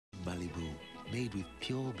Malibu, made with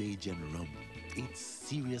pure Bajan rum. It's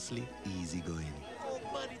seriously easygoing. Oh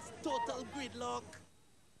man, it's total gridlock.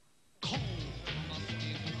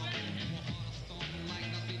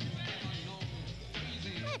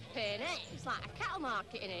 Flippin' it, it's like a cattle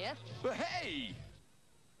market in here. But hey!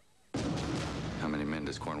 How many men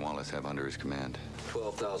does Cornwallis have under his command?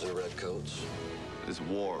 12,000 redcoats. This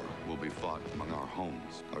war will be fought among our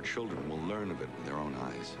homes. Our children will learn of it with their own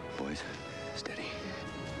eyes. Boys, steady.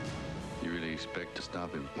 You really expect to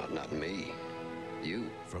stop him? Not me. You.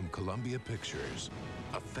 From Columbia Pictures,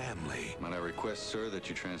 a family. Might I request, sir, that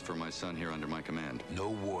you transfer my son here under my command? No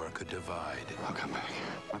war could divide. I'll come back.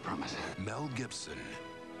 I promise. Mel Gibson,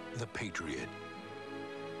 The Patriot.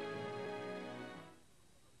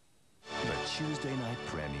 The Tuesday night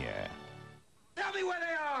premiere. Tell me where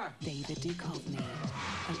they are! David Duchovny,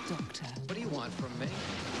 a doctor. What do you want from me?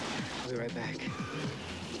 I'll be right back.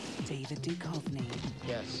 David Duchovny,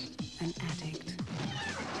 Yes. an addict.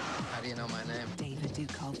 How do you know my name? David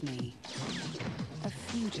Duchovny, a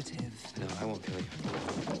fugitive. No, I won't kill you.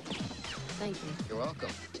 Thank you. You're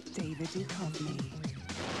welcome. David Duchovny.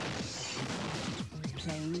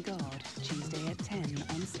 Playing God, Tuesday at 10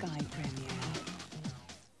 on Sky Premiere.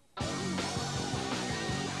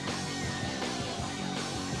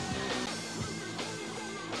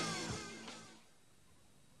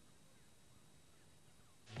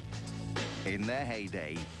 In their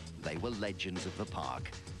heyday, they were legends of the park,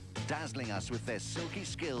 dazzling us with their silky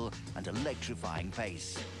skill and electrifying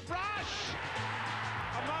pace. Rush!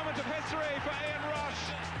 A moment of history for Ian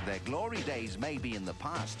Rush. Their glory days may be in the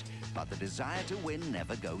past, but the desire to win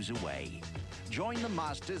never goes away. Join the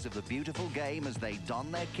masters of the beautiful game as they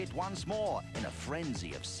don their kit once more in a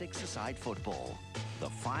frenzy of six-a-side football. The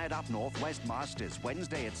fired-up Northwest Masters,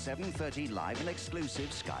 Wednesday at 7:30, live and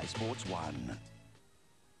exclusive Sky Sports 1.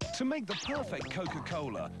 To make the perfect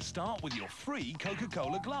Coca-Cola, start with your free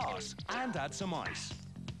Coca-Cola glass and add some ice.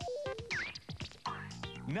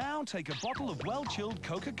 Now take a bottle of well-chilled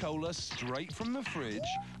Coca-Cola straight from the fridge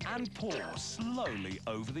and pour slowly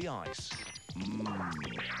over the ice.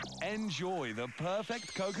 Enjoy the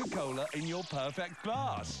perfect Coca-Cola in your perfect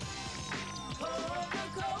glass.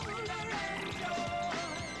 Coca-Cola, enjoy.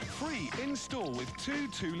 Free in-store with 2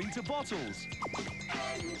 2-litre bottles.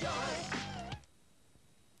 Enjoy.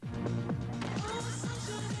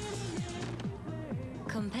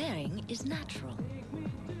 Comparing is natural.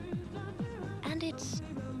 And it's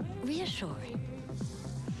reassuring.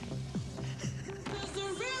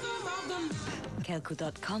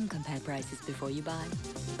 Kelco.com compare prices before you buy.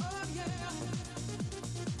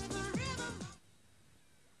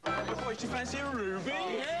 Boys, do you fancy a Ruby?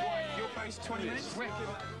 Yeah. Your place, 20 minutes.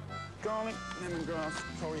 Garlic, lemongrass,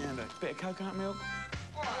 coriander. Bit of coconut milk.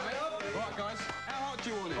 All right, guys. How hot do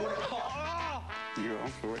you want it? You're on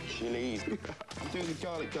for it, chilies. I'm doing the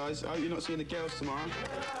garlic, guys. I hope you're not seeing the girls tomorrow.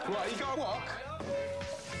 Right, you got a wok?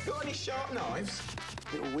 Got any sharp knives?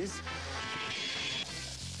 Little whiz.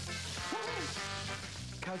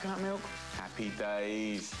 Coconut milk. Happy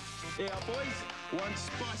days. Yeah, boys. 1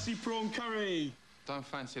 spicy prawn curry. Don't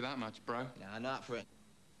fancy that much, bro. Nah, not for it.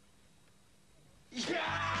 Yeah!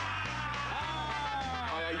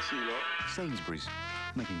 I hate you lot. Sainsbury's,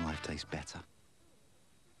 making life taste better.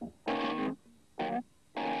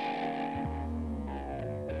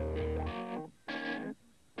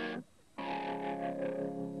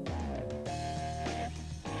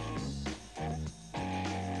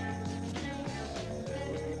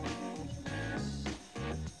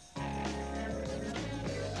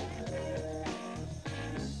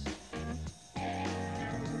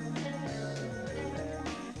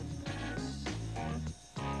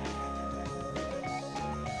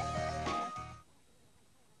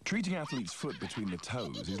 Treating athlete's foot between the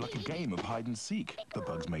toes is like a game of hide and seek. The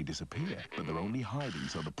bugs may disappear, but they're only hiding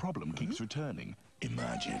so the problem keeps returning.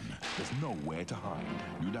 Imagine, there's nowhere to hide.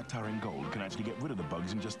 New Dactarin Gold can actually get rid of the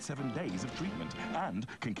bugs in just 7 days of treatment and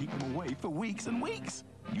can keep them away for weeks and weeks.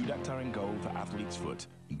 New Dactarin Gold for athlete's foot.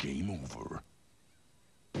 Game over.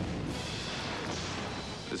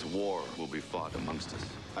 This war will be fought amongst us.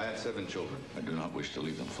 I have 7 children. I do not wish to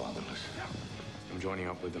leave them fatherless. I'm joining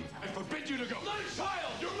up with them. I forbid you to go. My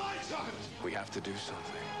child! You're my child! We have to do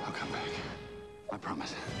something. I'll come back. I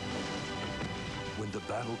promise. When the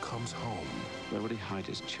battle comes home, Where would he hide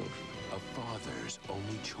his children? a father's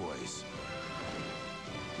only choice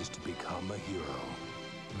is to become a hero.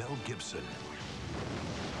 Mel Gibson,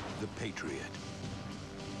 The Patriot.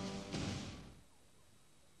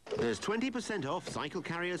 There's 20% off cycle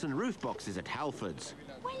carriers and roof boxes at Halford's.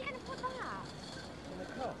 Where are you going to put that? In the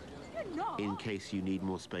car. You're not. In case you need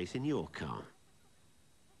more space in your car.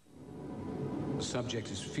 The subject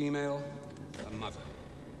is female, a mother.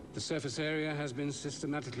 The surface area has been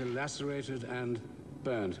systematically lacerated and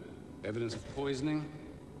burned. Evidence of poisoning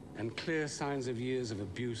and clear signs of years of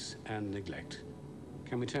abuse and neglect.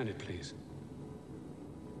 Can we turn it, please?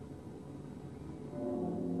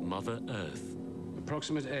 Mother Earth.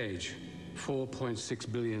 Approximate age,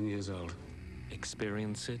 4.6 billion years old.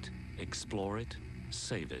 Experience it, explore it,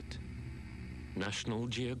 save it. National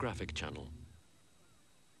Geographic Channel.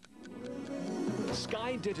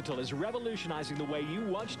 Sky Digital is revolutionizing the way you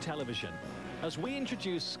watch television as we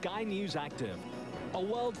introduce Sky News Active, a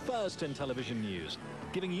world first in television news,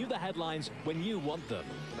 giving you the headlines when you want them.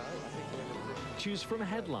 Choose from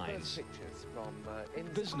headlines,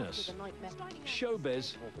 business,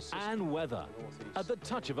 showbiz, and weather at the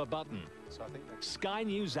touch of a button. Sky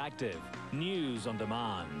News Active, news on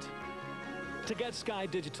demand. To get Sky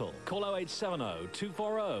Digital, call 0870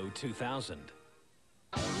 240 2000.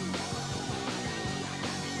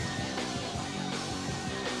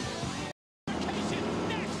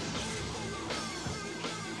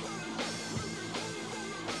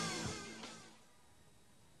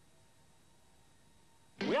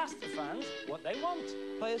 We ask the fans what they want.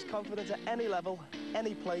 Players confident at any level,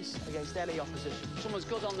 any place, against any opposition. Someone's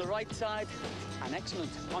good on the right side and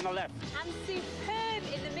excellent on the left. And superb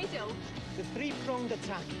in the middle. The three-pronged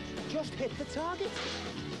attack just hit the target.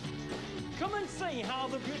 Come and see how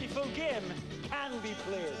the beautiful game can be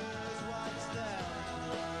played.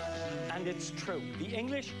 And it's true, the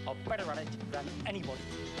English are better at it than anybody.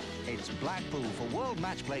 It's Blackpool for World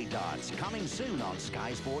Match Play Darts, coming soon on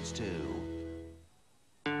Sky Sports 2.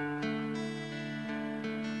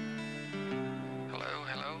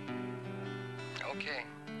 Okay.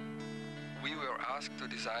 We were asked to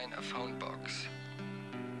design a phone box.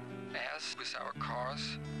 As with our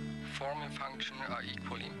cars, form and function are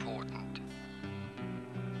equally important.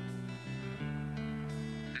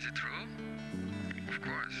 Is it true? Of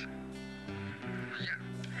course. Yeah.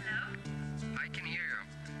 Hello? I can hear you.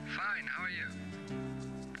 Fine, how are you?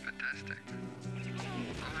 Fantastic.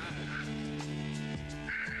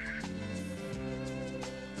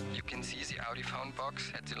 You can see the Audi phone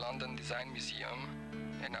box at the London Design Museum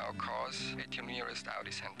and our cars at your nearest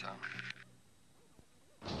Audi center.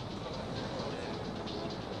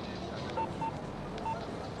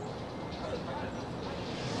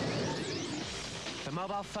 The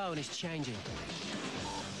mobile phone is changing.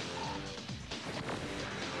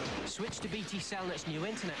 Switch to BT Cellnet's new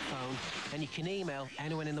internet phone and you can email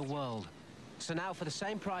anyone in the world. So now for the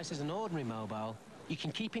same price as an ordinary mobile, you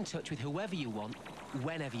can keep in touch with whoever you want,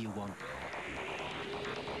 whenever you want.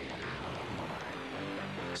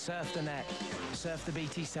 Surf the net. Surf the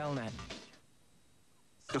BT Cellnet.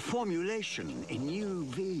 The formulation in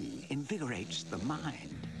UV invigorates the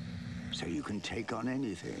mind, so you can take on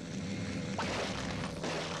anything.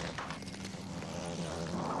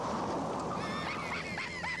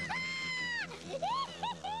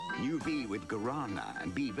 UV with guarana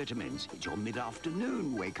and B vitamins. It's your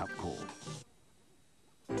mid-afternoon wake-up call.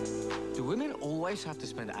 Do women always have to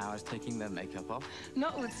spend hours taking their makeup off?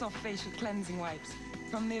 Not with soft facial cleansing wipes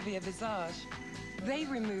from Nivea Visage. They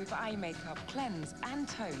remove eye makeup, cleanse and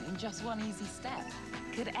tone in just one easy step.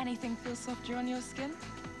 Could anything feel softer on your skin?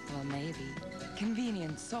 Well, maybe.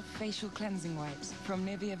 Convenient soft facial cleansing wipes from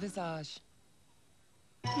Nivea Visage.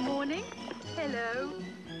 Morning. Hello.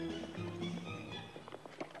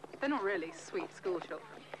 They're not really sweet school children.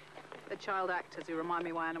 They're child actors who remind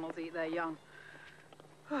me why animals eat their young.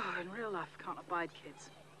 Oh, in real life, I can't abide kids.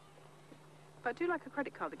 But I do like a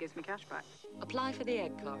credit card that gives me cash back. Apply for the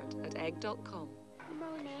egg card at egg.com.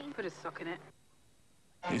 Morning. Put a sock in it.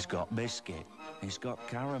 It's got biscuit, it's got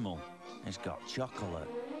caramel, it's got chocolate.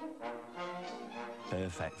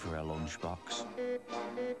 Perfect for a lunchbox.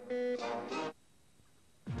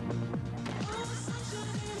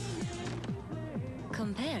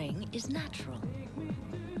 Comparing is natural.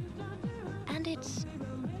 And it's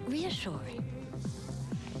reassuring.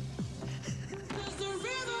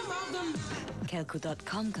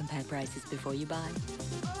 Kelco.com compare prices before you buy.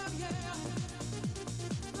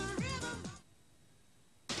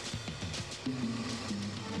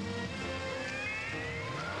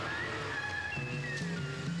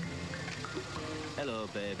 Hello,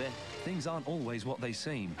 baby. Things aren't always what they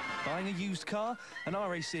seem. Buying a used car? An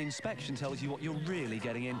RAC inspection tells you what you're really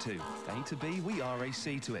getting into. A to B, we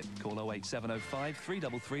RAC to it. Call 08705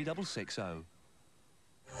 333 660.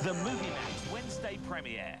 The Movie Match Wednesday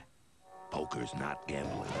premiere. Poker's not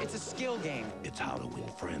gambling. It's a skill game. It's how to win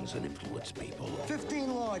friends and influence people.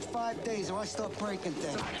 15 large, 5 days, or I start breaking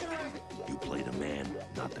things. You play the man,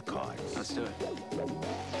 not the cards. Let's do it.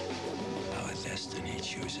 Our destiny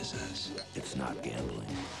chooses us. It's not gambling.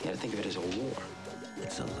 You gotta think of it as a war.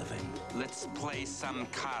 It's a living. Let's play some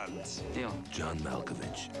cards. Deal. John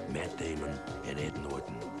Malkovich, Matt Damon, and Ed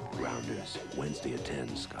Norton. Grounders, Wednesday at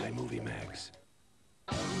 10, Sky Movie Max.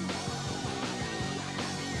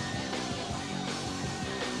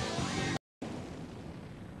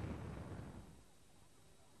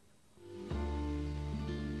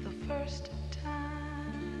 The first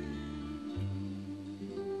time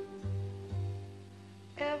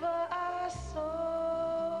ever I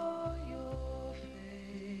saw your face,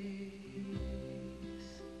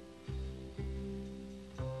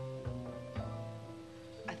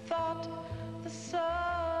 I thought the sun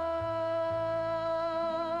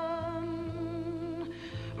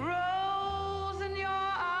rose in your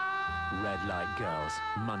eyes. Red Light Girls,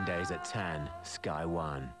 Mondays at 10, Sky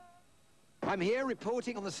One. I'm here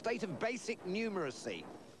reporting on the state of basic numeracy.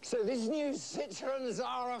 So this new Citroen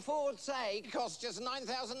Zara Forte costs just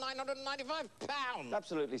 £9,995.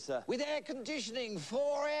 Absolutely, sir. With air conditioning,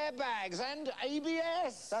 4 airbags, and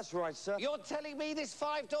ABS. That's right, sir. You're telling me this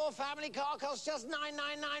 5-door family car costs just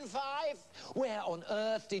 £9,995? Where on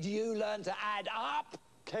earth did you learn to add up?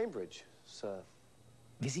 Cambridge, sir.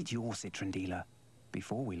 Visit your Citroen dealer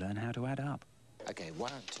before we learn how to add up. Okay,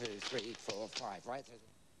 1, 2, 3, 4, 5, right?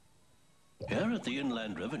 Here at the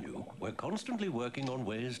Inland Revenue, we're constantly working on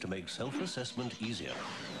ways to make self-assessment easier.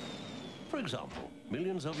 For example,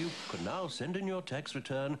 millions of you can now send in your tax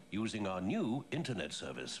return using our new internet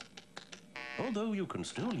service. Although you can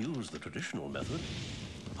still use the traditional method.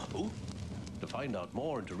 Oh, to find out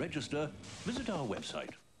more and to register, visit our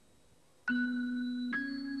website.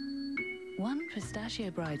 One pistachio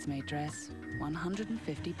bridesmaid dress,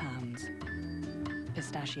 £150.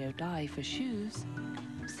 Pistachio dye for shoes,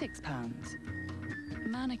 £6.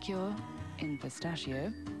 Manicure in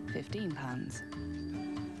pistachio, £15.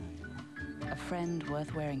 A friend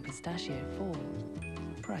worth wearing pistachio for,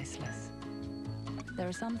 priceless. There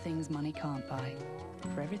are some things money can't buy.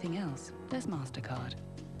 For everything else, there's MasterCard.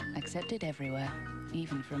 Accepted everywhere,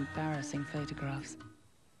 even for embarrassing photographs.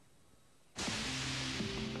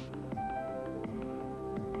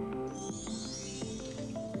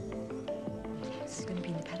 This is going to be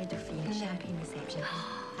in the Palais Dauphine champagne reception.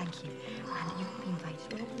 Thank you. And you've been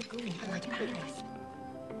invited. Where will we go? Like Paris.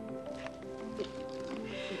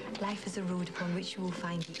 Life is a road upon which you will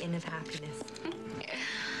find the inn of happiness.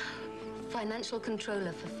 Financial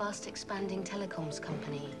controller for fast expanding telecoms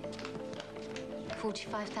company.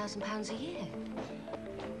 £45,000 a year.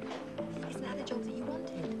 Isn't that the job that you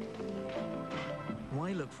wanted?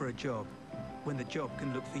 Why look for a job when the job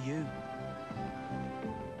can look for you?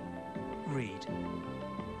 Read.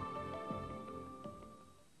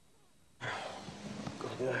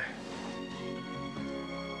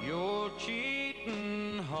 Your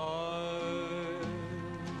cheating heart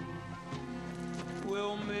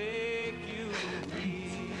will make you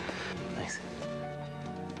bleed. Thanks.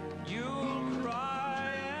 You'll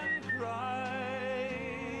cry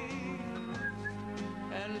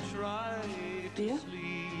and try to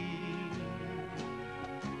sleep.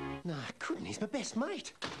 No, I couldn't. He's my best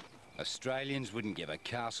mate. Australians wouldn't give a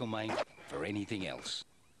Castlemaine for anything else.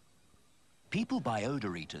 People buy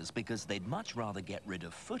odor eaters because they'd much rather get rid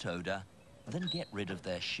of foot odor than get rid of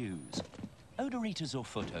their shoes. Odor eaters or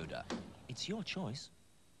foot odor, it's your choice.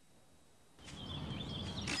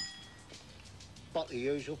 What the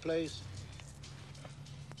usual, please?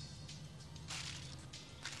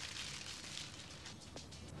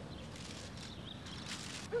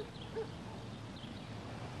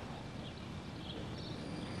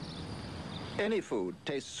 Any food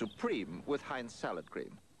tastes supreme with Heinz salad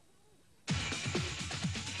cream.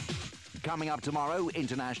 Coming up tomorrow,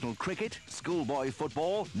 international cricket, schoolboy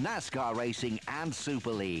football, NASCAR racing and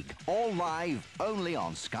Super League. All live, only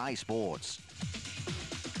on Sky Sports.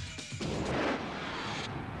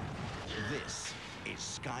 This is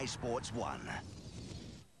Sky Sports 1.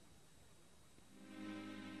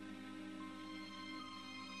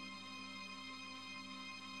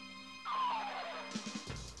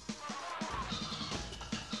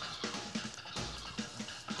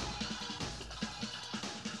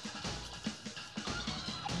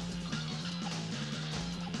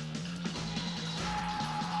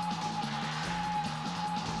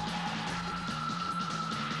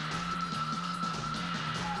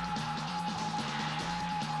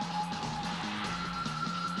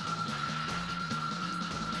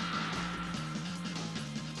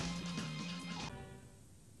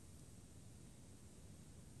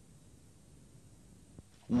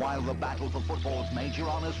 While the battle for football's major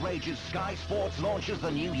honours rages, Sky Sports launches the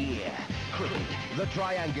new year. Cricket, the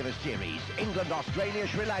Triangular Series, England, Australia,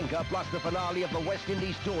 Sri Lanka, plus the finale of the West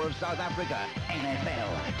Indies tour of South Africa. NFL,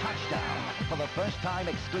 Touchdown. For the first time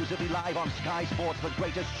exclusively live on Sky Sports, the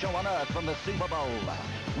greatest show on earth from the Super Bowl.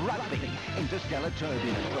 Rugby, Interstellar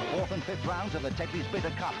Turbulence, the 4th and 5th rounds of the Tetley's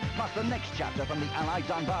Bitter Cup, plus the next chapter from the Allied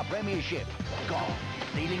Dunbar Premiership. Golf,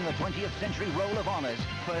 sealing the 20th century roll of honours,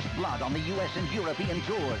 first blood on the US and European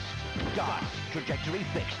tours. Darts, trajectory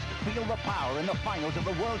fixed. Feel the power in the finals of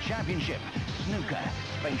the World Championship. Snooker,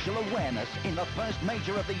 spatial awareness in the first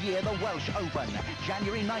major of the year, the Welsh Open.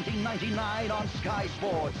 January 1999 on Sky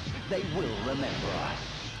Sports. They will remember us.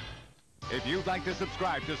 If you'd like to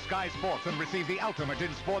subscribe to Sky Sports and receive the ultimate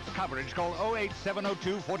in sports coverage, call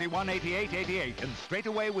 08702 41 88 88 and straight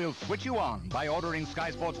away we'll switch you on. By ordering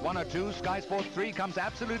Sky Sports 1 or 2, Sky Sports 3 comes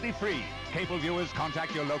absolutely free. Cable viewers,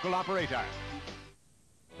 contact your local operator.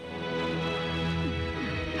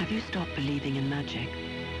 Have you stopped believing in magic?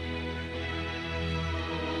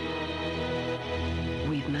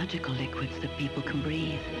 We've magical liquids that people can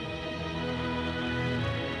breathe.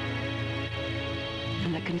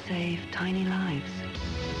 And that can save tiny lives.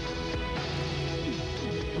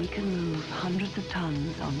 We can move hundreds of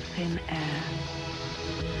tons on thin air.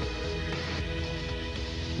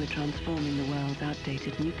 We're transforming the world's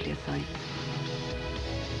outdated nuclear sites.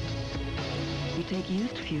 We take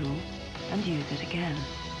used fuel and use it again.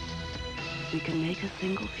 We can make a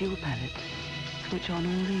single fuel pellet, switch on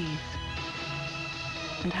all these,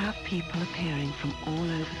 and have people appearing from all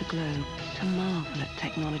over the globe to marvel at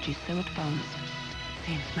technology so advanced,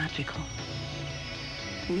 seems magical.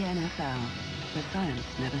 The NFL, where science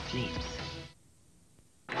never sleeps.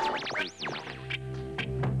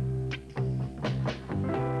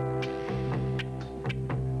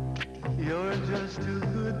 You're just too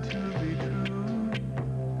good to be true.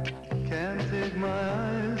 Can't take my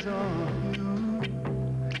eyes off you.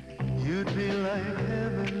 You'd be like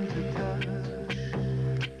heaven to touch.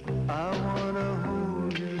 I wanna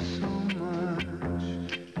hold you so much.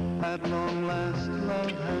 At long last,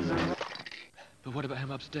 love has arrived. But what about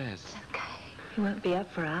him upstairs? He won't be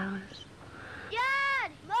up for hours.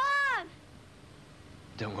 Dad! Mom!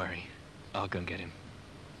 Don't worry. I'll go and get him.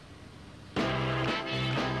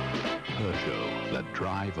 Peugeot, the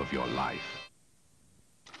drive of your life.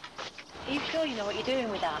 Are you sure you know what you're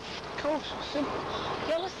doing with that? Of course, simple.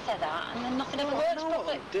 You always say that, and then nothing ever I works know what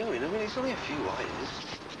properly. I'm doing. I mean, it's only a few wires.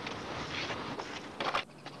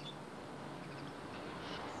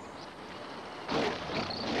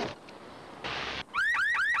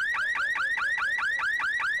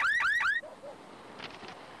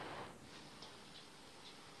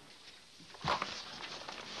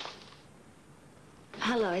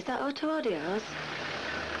 Hello, is that Auto Audios?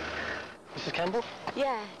 Mrs. Campbell?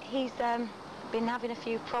 Yeah, he's been having a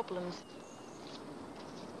few problems.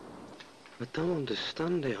 I don't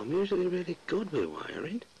understand it. I'm usually really good with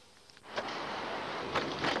wiring.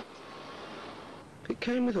 It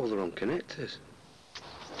came with all the wrong connectors.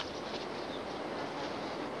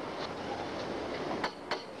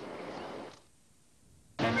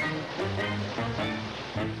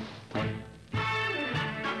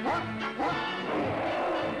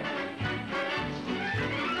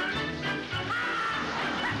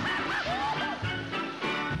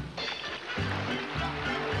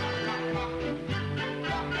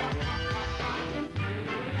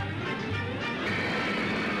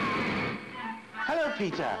 Hello,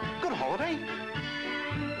 Peter. Good holiday?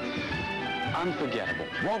 Unforgettable.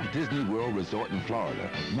 Walt Disney World Resort in Florida.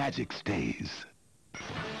 Magic stays.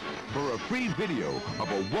 For a free video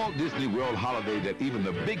of a Walt Disney World holiday that even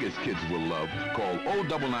the biggest kids will love, call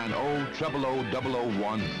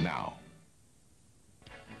 0990-000-001 now.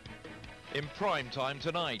 In prime time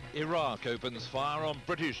tonight, Iraq opens fire on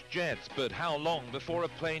British jets, but how long before a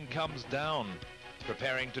plane comes down?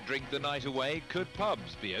 Preparing to drink the night away, could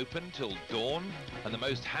pubs be open till dawn? And the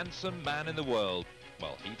most handsome man in the world?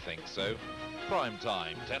 Well, he thinks so. Prime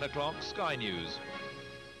time, 10 o'clock, Sky News.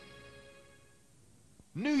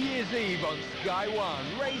 New Year's Eve on Sky One.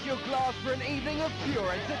 Raise your glass for an evening of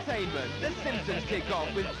pure entertainment. The Simpsons kick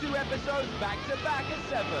off with 2 episodes back-to-back at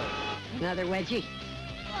 7. Another wedgie.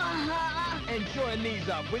 And join these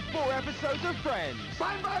up with 4 episodes of Friends.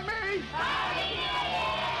 Fine by me!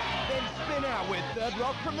 Then spin out with Third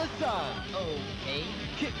Rock from the Sun. Okay.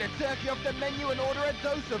 Kick the turkey off the menu and order a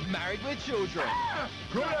dose of Married with Children.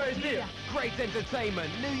 Good idea. Great entertainment.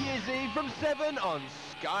 New Year's Eve from 7 on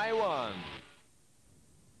Sky One.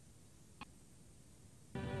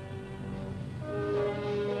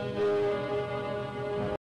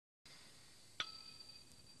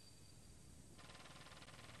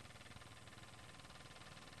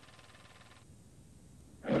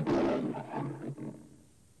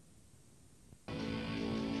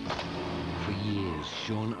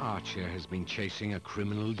 Archer has been chasing a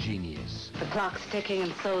criminal genius. The clock's ticking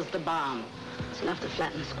and so's the bomb. It's enough to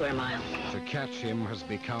flatten Square Mile. To catch him has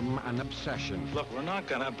become an obsession. Look, we're not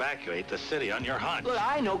gonna evacuate the city on your hunch. Look,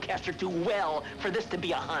 I know Castor too well for this to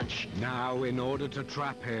be a hunch. Now, in order to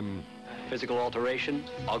trap him... Physical alteration,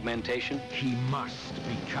 augmentation. He must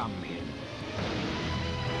become him.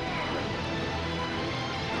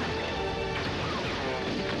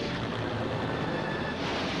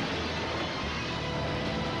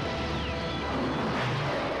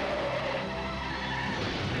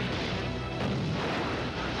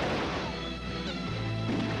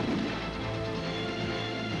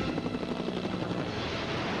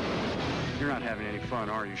 You're not having any fun,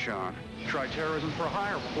 are you, Sean? Try terrorism for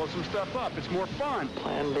hire. We'll blow some stuff up. It's more fun.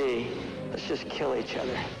 Plan B. Let's just kill each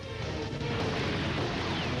other.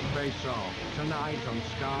 Face Off, tonight on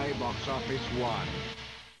Sky Box Office 1.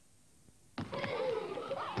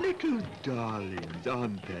 Little darlings,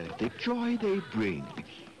 aren't they? The joy they bring.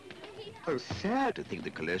 Oh, sad to think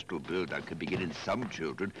the cholesterol buildup can begin in some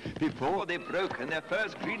children before they've broken their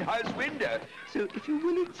first greenhouse window. So if you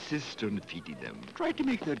will insist on feeding them, try to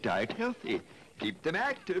make their diet healthy. Keep them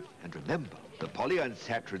active. And remember, the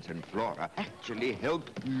polyunsaturates and flora actually help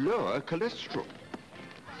lower cholesterol.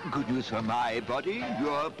 Good news for my body,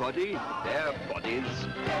 your body, their bodies.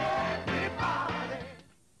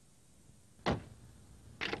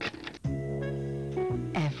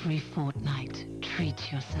 Every fortnight,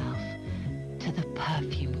 treat yourself to the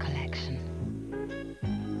Perfume Collection.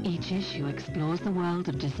 Each issue explores the world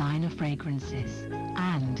of designer fragrances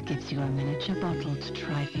and gives you a miniature bottle to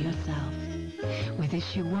try for yourself. With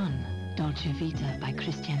issue 1, Dolce Vita by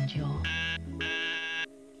Christian Dior.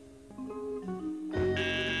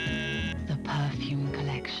 The Perfume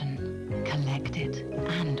Collection. Collect it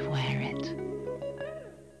and wear it.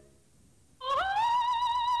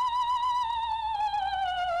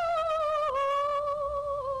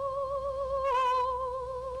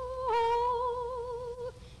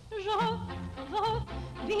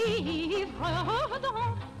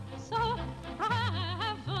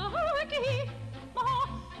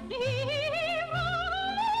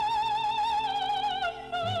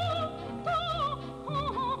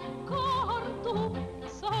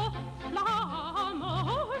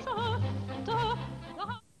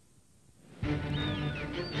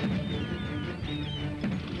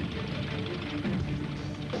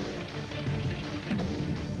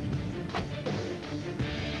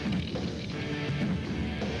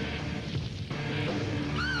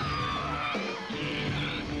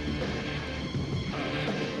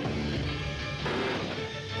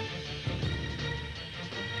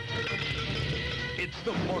 It's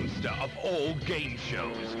the monster of all game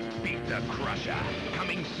shows. Beat the Crusher.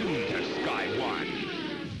 Coming soon to Sky One.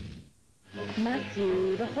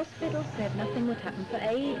 Matthew, the hospital said nothing would happen for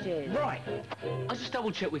ages. Right. I'll just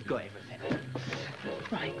double check we've got everything.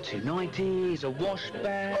 Right, 290s, a wash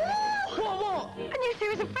bag. What? A new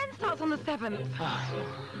series of Friends starts on the 7th.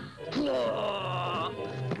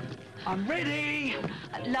 I'm ready.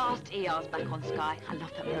 At last, ER's back on Sky. I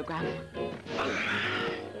love that programme.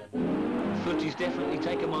 Footy's definitely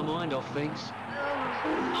taken my mind off things.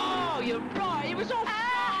 Oh, you're right. It was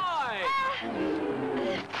offside.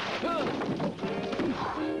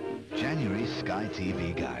 January Sky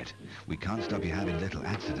TV Guide. We can't stop you having little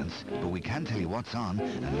accidents, but we can tell you what's on,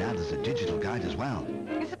 and now there's a digital guide as well.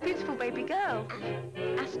 It's a beautiful baby girl.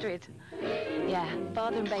 Astrid. Yeah,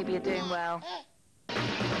 father and baby are doing well.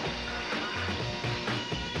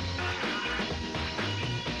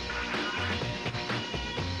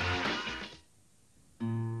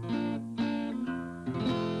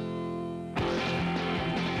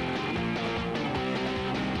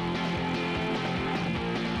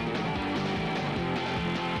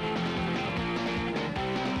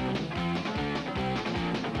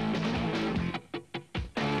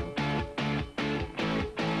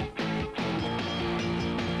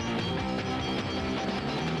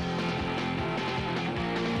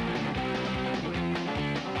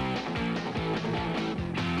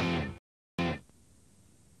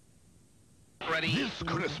 This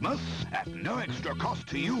Christmas, at no extra cost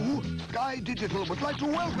to you, Sky Digital would like to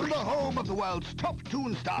welcome the home of the world's top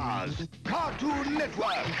toon stars, Cartoon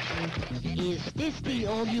Network. Is this the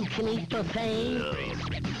all-you-can-eat buffet?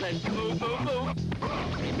 Let's move.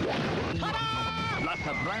 Plus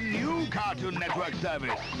a brand new Cartoon Network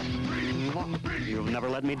service. You've never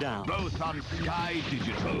let me down. Both on Sky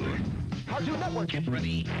Digital. Cartoon Network, get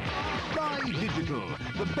ready. Sky Digital,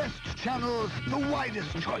 the best channels, the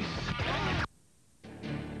widest choice.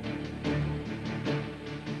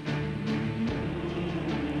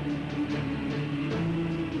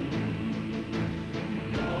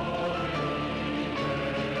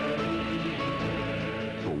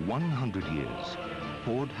 100 years,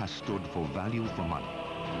 Ford has stood for value for money.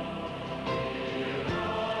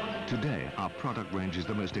 Today, our product range is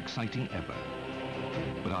the most exciting ever,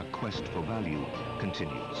 but our quest for value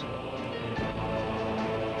continues.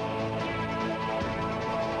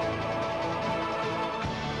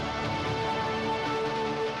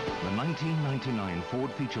 The 1999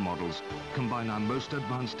 Ford feature models combine our most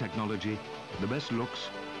advanced technology, the best looks,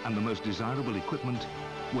 and the most desirable equipment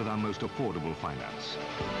with our most affordable finance.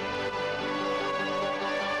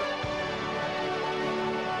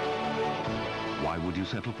 Why would you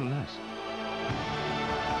settle for less?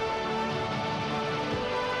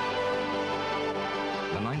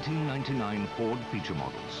 The 1999 Ford feature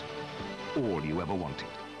models. All you ever wanted.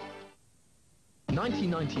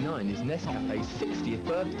 1999 is Nescafe's 60th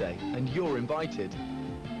birthday, and you're invited.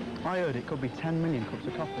 I heard it could be 10 million cups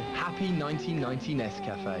of coffee. Happy 1990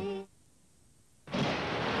 Nescafe.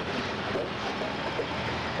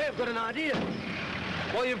 Hey, I've got an idea.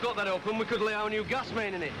 While you've got that open, we could lay our new gas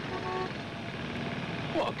main in it.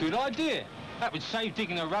 What a good idea. That would save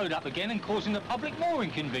digging a road up again and causing the public more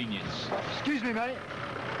inconvenience. Excuse me, mate.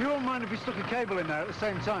 You won't mind if we stuck a cable in there at the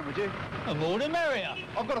same time, would you? The more the merrier.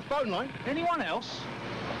 I've got a phone line. Anyone else?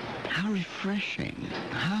 How refreshing.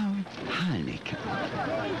 How Heineken.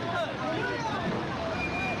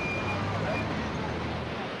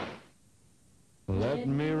 Let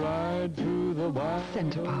me ride through the wild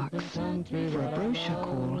Centre Parks. For a brochure,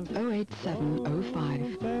 call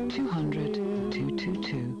 08705 200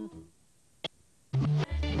 222.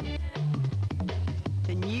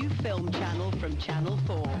 The new film channel from Channel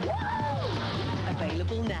 4.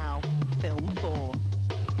 Available now. Film 4.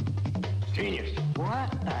 Genius.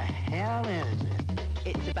 What the hell is it?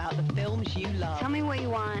 It's about the films you love. Tell me what you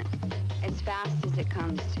want as fast as it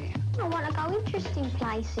comes to you. I want to go interesting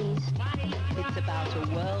places. It's about a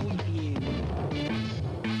world view.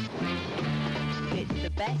 It's the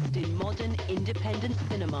best in modern independent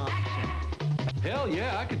cinema. Hell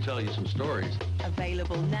yeah, I could tell you some stories.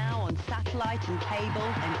 Available now on satellite and cable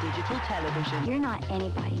and digital television. You're not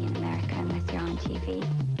anybody in America unless you're on TV.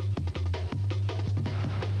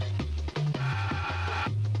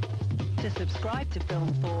 To subscribe to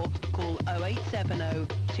Film 4, call 0870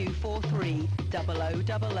 243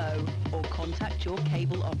 0000 or contact your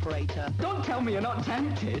cable operator. Don't tell me you're not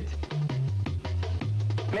tempted.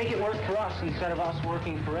 Make it work for us instead of us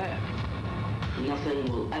working for Ed.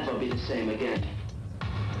 Nothing will ever be the same again.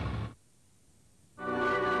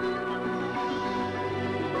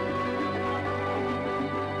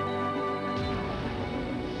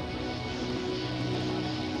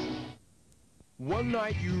 One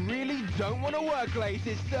night you really don't want to work late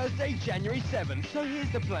is Thursday, January 7th, so here's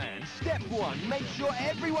the plan. Step 1, make sure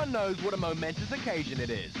everyone knows what a momentous occasion it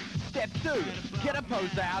is. Step 2, get a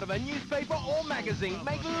poster out of a newspaper or magazine,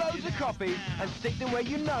 make loads of copies, and stick them where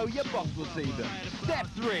you know your boss will see them. Step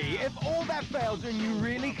 3, if all that fails and you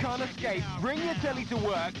really can't escape, bring your telly to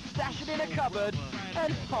work, stash it in a cupboard,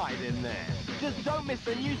 and hide in there. Just don't miss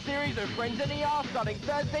the new series of Friends in ER starting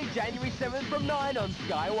Thursday, January 7th from 9 on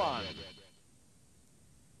Sky One.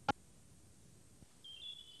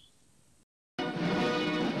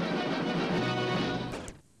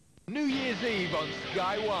 New Year's Eve on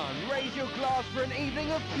Sky One. Raise your glass for an evening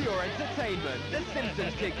of pure entertainment. The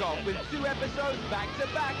Simpsons kick off with 2 episodes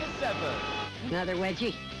back-to-back at 7. Another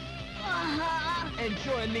wedgie.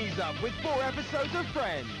 Enjoy a knees up with 4 episodes of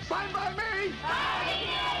Friends. Fine by me!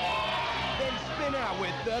 Then spin out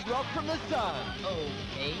with Third Rock from the Sun.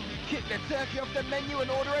 Okay. Kick the turkey off the menu and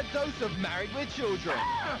order a dose of Married with Children.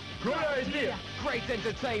 Good idea. Great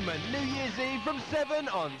entertainment. New Year's Eve from 7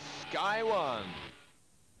 on Sky One.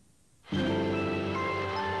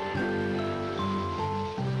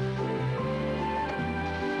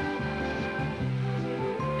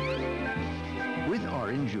 With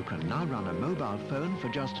Orange, you can now run a mobile phone for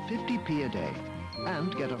just 50p a day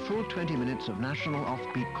and get a full 20 minutes of national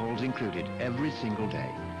off-peak calls included every single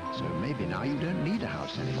day. So maybe now you don't need a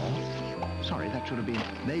house anymore. Sorry, that should have been,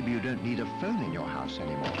 maybe you don't need a phone in your house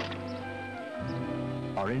anymore.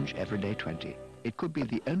 Orange Everyday 20. It could be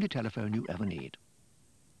the only telephone you ever need.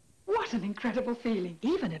 What an incredible feeling.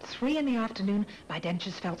 Even at 3 in the afternoon, my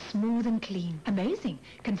dentures felt smooth and clean. Amazing,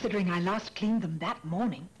 considering I last cleaned them that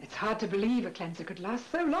morning. It's hard to believe a cleanser could last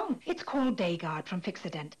so long. It's called DayGuard from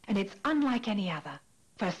Fixodent, and it's unlike any other.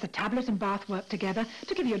 First, the tablet and bath work together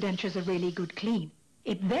to give your dentures a really good clean.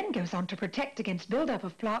 It then goes on to protect against build-up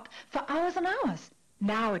of plaque for hours and hours.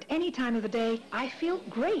 Now, at any time of the day, I feel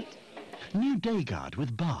great. New DayGuard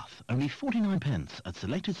with bath, only 49p at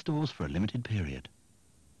selected stores for a limited period.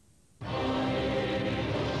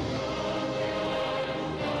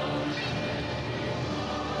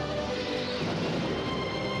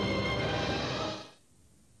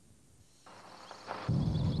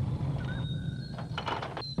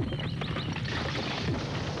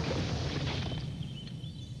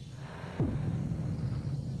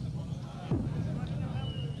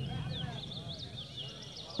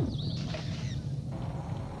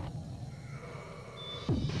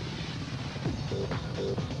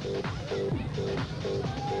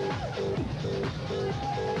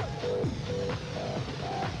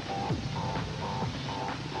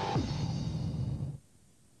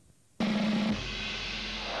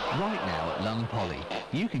 Right now at Lung Poly,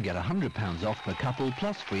 you can get £100 off per couple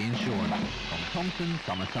plus free insurance from Thompson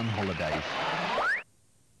Summer Sun Holidays.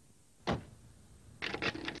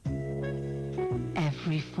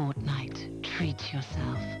 Every fortnight, treat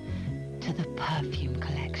yourself to the perfume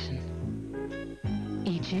collection.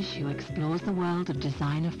 Each issue explores the world of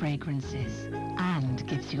designer fragrances and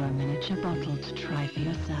gives you a miniature bottle to try for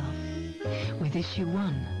yourself. With issue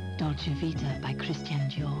 1, Dolce Vita by Christian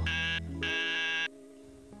Dior.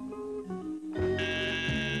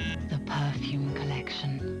 The perfume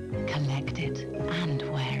collection. Collect it and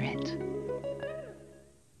wear it.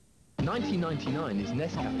 1999 is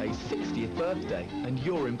Nescafe's 60th birthday, and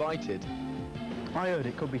you're invited. I heard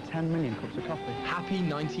it could be 10 million cups of coffee. Happy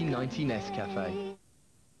 1990 Nescafe.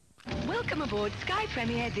 Welcome aboard Sky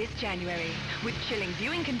Premiere this January. With chilling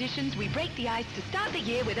viewing conditions, we break the ice to start the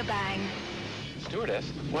year with a bang. Stewardess,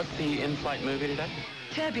 what's the in-flight movie today?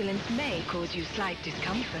 Turbulence may cause you slight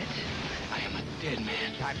discomfort. I am a dead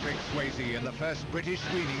man. Patrick Swayze in the first British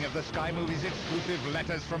screening of the Sky Movies exclusive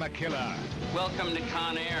Letters from a Killer. Welcome to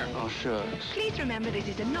Con Air. Oh, shucks. Please remember this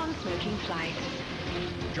is a non-smoking flight.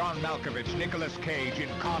 John Malkovich, Nicolas Cage in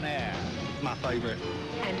Con Air. My favorite.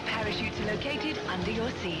 And parachutes are located under your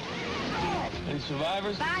seat. Any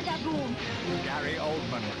survivors? Badaboom! Gary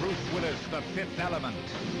Oldman, Bruce Willis, The Fifth Element.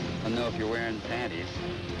 I know if you're wearing panties.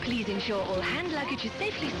 Please ensure all hand luggage is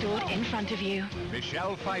safely stored in front of you.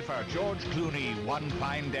 Michelle Pfeiffer, George Clooney, One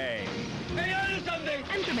Fine Day. Hey, I do something!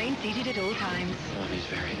 And remain seated at all times. Oh, he's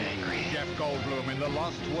very angry. Jeff Goldblum in The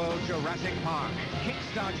Lost World Jurassic Park.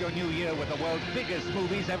 Kickstart your new year with the world's biggest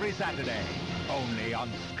movies every Saturday. Only on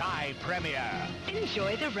Sky Premiere.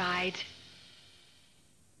 Enjoy the ride.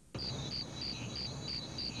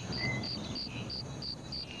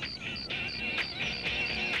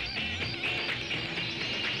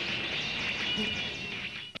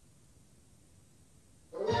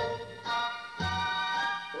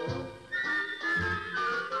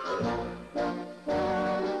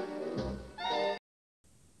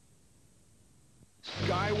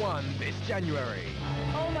 Sky One this January.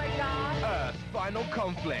 Oh my God! Earth Final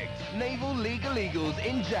Conflict. Naval Legal Eagles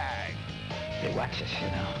in JAG. They wax us, you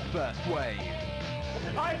know. First Wave.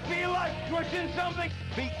 I feel like crushing something!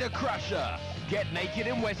 Beat the Crusher. Get naked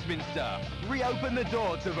in Westminster. Reopen the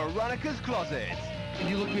door to Veronica's Closet. And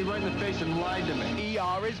you looked me right in the face and lied to me.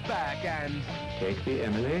 ER is back and... Take the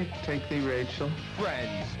Emily, take the Rachel.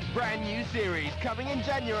 Friends. Brand new series coming in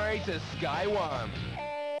January to Sky One.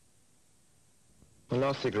 My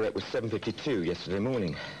last cigarette was 7:52 yesterday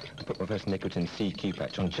morning. I put my first nicotine CQ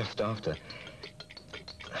patch on just after.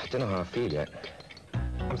 I don't know how I feel yet.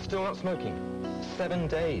 I'm still not smoking. 7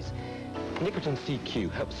 days. Nicotine CQ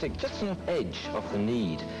helps take just enough edge off the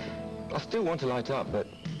need. I still want to light up, but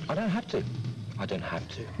I don't have to. I don't have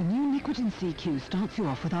to. New Nicotine CQ starts you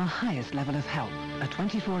off with our highest level of help. A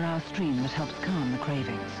 24-hour stream that helps calm the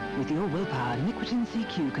cravings. With your willpower, Nicotine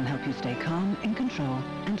CQ can help you stay calm, in control,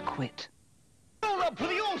 and quit. Build up for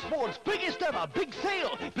the All Sports biggest ever big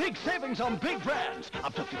sale. Big savings on big brands.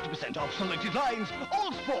 Up to 50% off selected lines.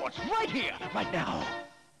 All Sports, right here, right now.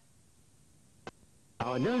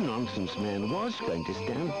 Our no-nonsense man was going to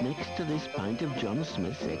stand next to this pint of John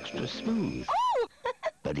Smith's Extra Smooth. Oh!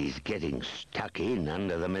 But he's getting stuck in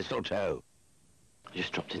under the mistletoe. I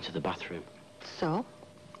just dropped into the bathroom. So?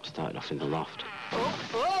 Started off in the loft.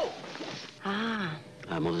 Oh! Ah.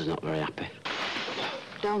 Her mother's not very happy.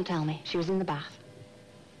 Don't tell me. She was in the bath.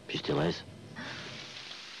 She still is.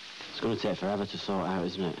 It's going to take forever to sort out,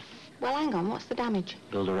 isn't it? Well, hang on. What's the damage?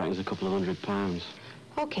 Builder reckons a couple of £100.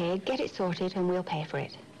 Okay, get it sorted and we'll pay for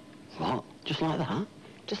it. What? Just like that?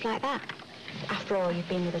 Just like that. After all, you've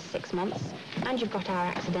been with us 6 months, and you've got our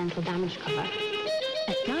accidental damage cover.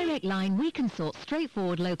 At Direct Line, we can sort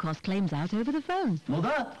straightforward low-cost claims out over the phone.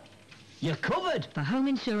 Mother, you're covered. For home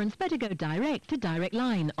insurance, better go direct to Direct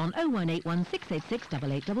Line on 0181 686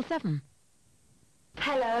 8877.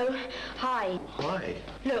 Hello. Hi. Hi.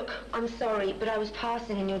 Look, I'm sorry, but I was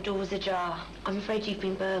passing and your door was ajar. I'm afraid you've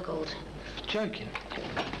been burgled. Joking.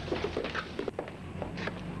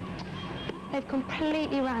 They've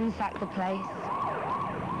completely ransacked the place.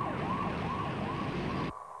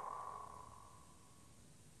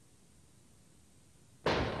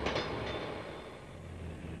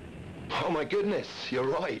 Oh my goodness, you're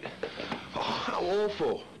right. Oh, how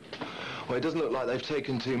awful. Well, it doesn't look like they've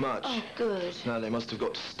taken too much. Oh, good. No, they must have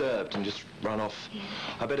got disturbed and just run off. Yeah.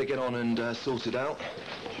 I better get on and sort it out.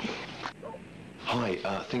 Hi,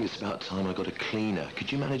 I think it's about time I got a cleaner.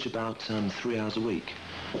 Could you manage about 3 hours a week?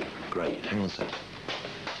 Great, hang on a sec.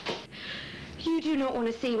 You do not want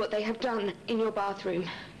to see what they have done in your bathroom.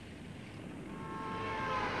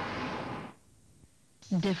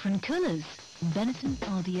 Different colours. Benetton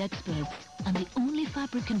are the experts, and the only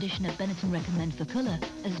fabric conditioner Benetton recommend for colour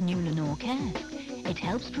is New Lenore Care. It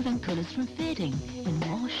helps prevent colours from fading in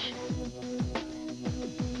wash,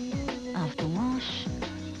 after wash,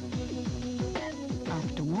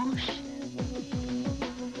 after wash,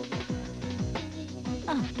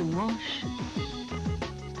 after wash,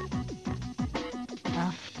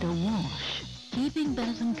 after wash. Keeping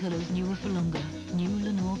Benetton colours newer for longer. New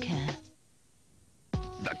Lenore Care.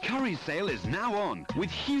 The Currys sale is now on,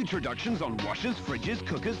 with huge reductions on washers, fridges,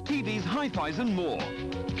 cookers, TVs, hi-fis and more.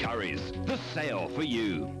 Currys, the sale for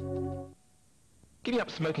you. Giving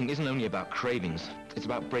up smoking isn't only about cravings, it's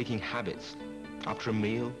about breaking habits. After a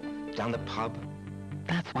meal, down the pub.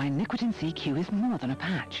 That's why Nicotine CQ is more than a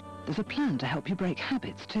patch. There's a plan to help you break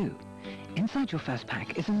habits too. Inside your first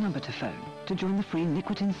pack is a number to phone to join the free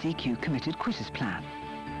Nicotine CQ Committed Quitters plan.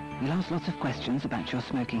 We'll ask lots of questions about your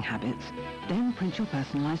smoking habits, then print your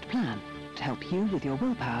personalised plan to help you with your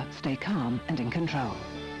willpower stay calm and in control.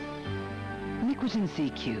 Nicotine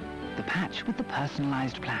CQ, the patch with the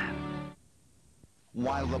personalised plan.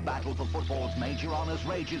 While the battle for football's major honours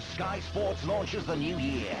rages, Sky Sports launches the new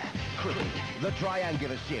year. Cricket, the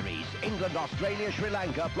Triangular Series, England, Australia, Sri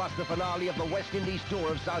Lanka, plus the finale of the West Indies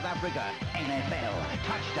Tour of South Africa. NFL,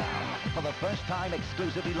 Touchdown, for the first time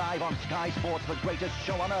exclusively live on Sky Sports, the greatest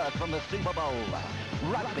show on earth from the Super Bowl.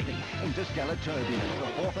 Rugby, Interstellar Turbulence,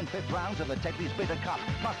 the 4th and 5th rounds of the Tetley's Bitter Cup,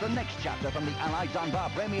 plus the next chapter from the Allied Dunbar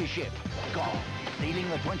Premiership. Golf, sealing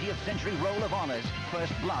the 20th century roll of honours,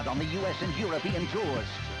 first blood on the US and European tours.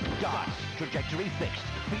 Darts, trajectory fixed.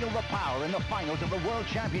 Feel the power in the finals of the World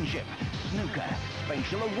Championship. Snooker,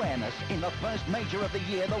 spatial awareness in the first major of the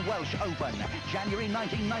year, the Welsh Open. January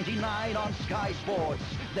 1999 on Sky Sports.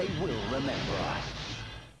 They will remember us.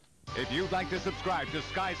 If you'd like to subscribe to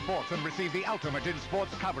Sky Sports and receive the ultimate in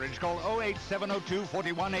sports coverage, call 08702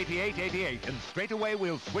 41 88 88 and straight away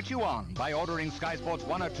we'll switch you on by ordering Sky Sports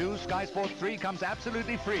 1 or 2. Sky Sports 3 comes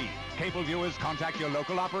absolutely free. Cable viewers, contact your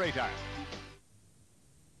local operator.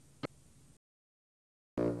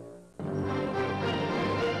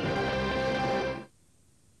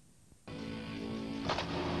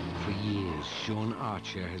 For years, Sean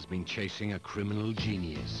Archer has been chasing a criminal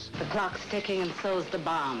genius. The clock's ticking and so's the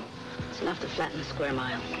bomb. It's enough to flatten a square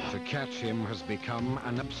mile. To catch him has become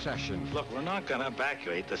an obsession. Look, we're not gonna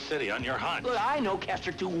evacuate the city on your hunch. Look, I know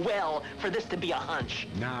Castor too well for this to be a hunch.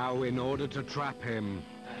 Now, in order to trap him...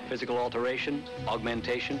 Physical alteration,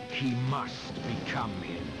 augmentation. He must become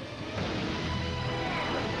him.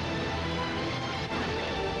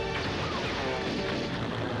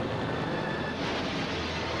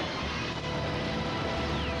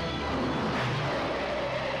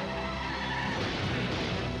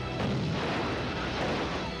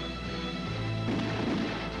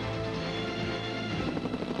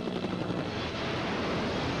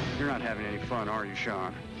 You're not having any fun, are you,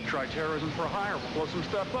 Sean? Try terrorism for hire. We'll blow some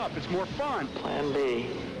stuff up. It's more fun. Plan B.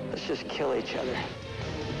 Let's just kill each other.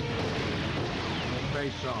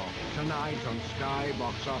 Face Off, tonight on Sky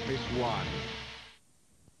Box Office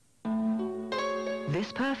 1.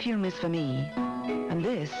 This perfume is for me, and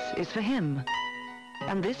this is for him.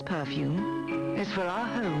 And this perfume is for our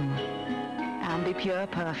home. Ambipure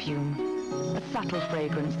Perfume, a subtle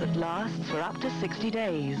fragrance that lasts for up to 60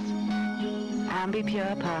 days.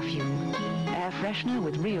 Ambipure Perfume, air freshener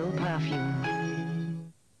with real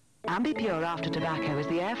perfume. Ambipure After Tobacco is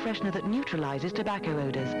the air freshener that neutralizes tobacco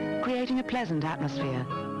odors, creating a pleasant atmosphere.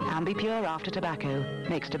 Ambipure After Tobacco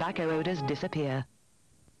makes tobacco odors disappear.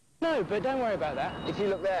 No, but don't worry about that. If you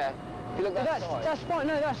look there, if you look that side. That's fine.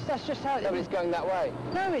 No, that's just how it is. No, but it's going that way.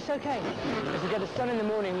 No, it's okay. If we get the sun in the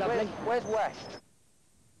morning, lovely. Where's west?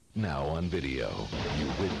 Now on video, you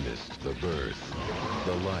witnessed the birth,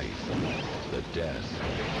 the life, the death,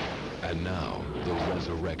 and now the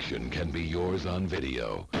resurrection can be yours on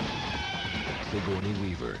video. Sigourney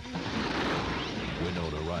Weaver,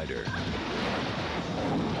 Winona Ryder,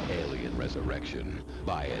 Alien Resurrection.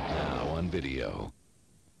 Buy it now on video.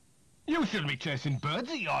 You shouldn't be chasing birds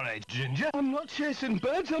at your age, Ginger. I'm not chasing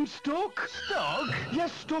birds, I'm stuck. Stuck?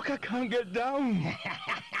 Yes, stuck, I can't get down.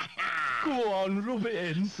 Go on, rub it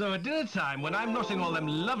in. So at dinner time, when I'm knotting all them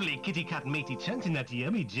lovely kitty cat matey chunks in that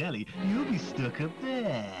yummy jelly, you'll be stuck up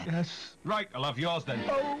there. Yes. Right, I'll have yours then.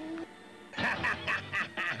 Oh.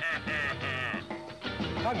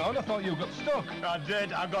 Hang on, I thought you got stuck. I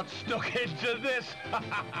did. I got stuck into this.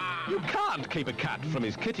 You can't keep a cat from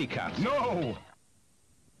his kitty cat. No!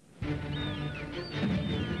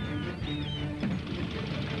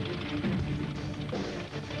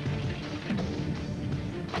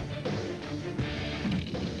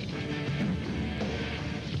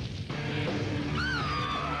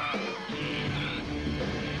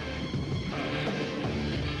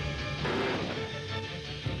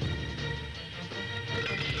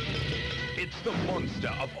 It's the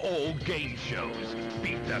monster of all game shows.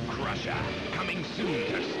 Beat the Crusher. Coming soon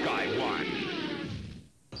to Sky One.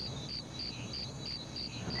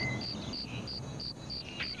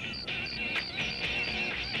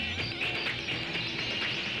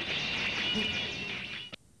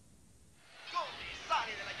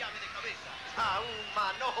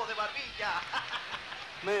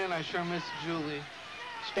 Man, I sure miss Julie.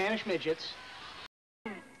 Spanish midgets.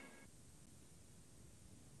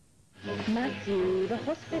 Matthew, the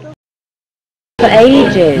hospital. For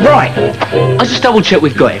ages. Right. I'll just double check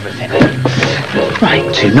we've got everything. Right,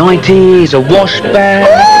 290s, a wash bag.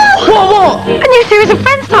 What? A new series of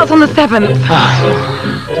Friends starts on the 7th.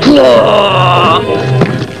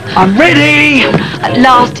 I'm ready! At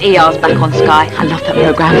last, ER's back on Sky. I love that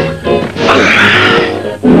programme.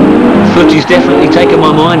 Footy's definitely taken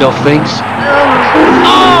my mind off things.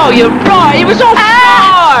 Oh, you're right, it was offside!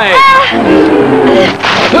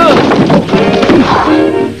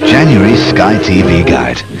 January's Sky TV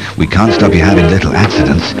Guide. We can't stop you having little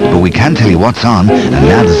accidents, but we can tell you what's on, and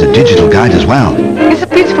now there's a digital guide as well. It's a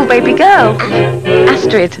beautiful baby girl.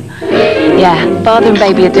 Astrid. Yeah, father and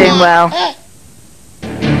baby are doing well.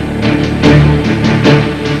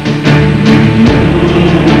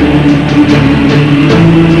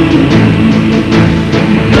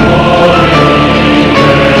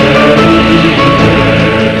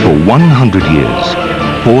 For 100 years,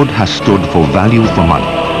 Ford has stood for value for money.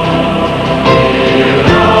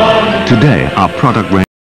 Today, our product range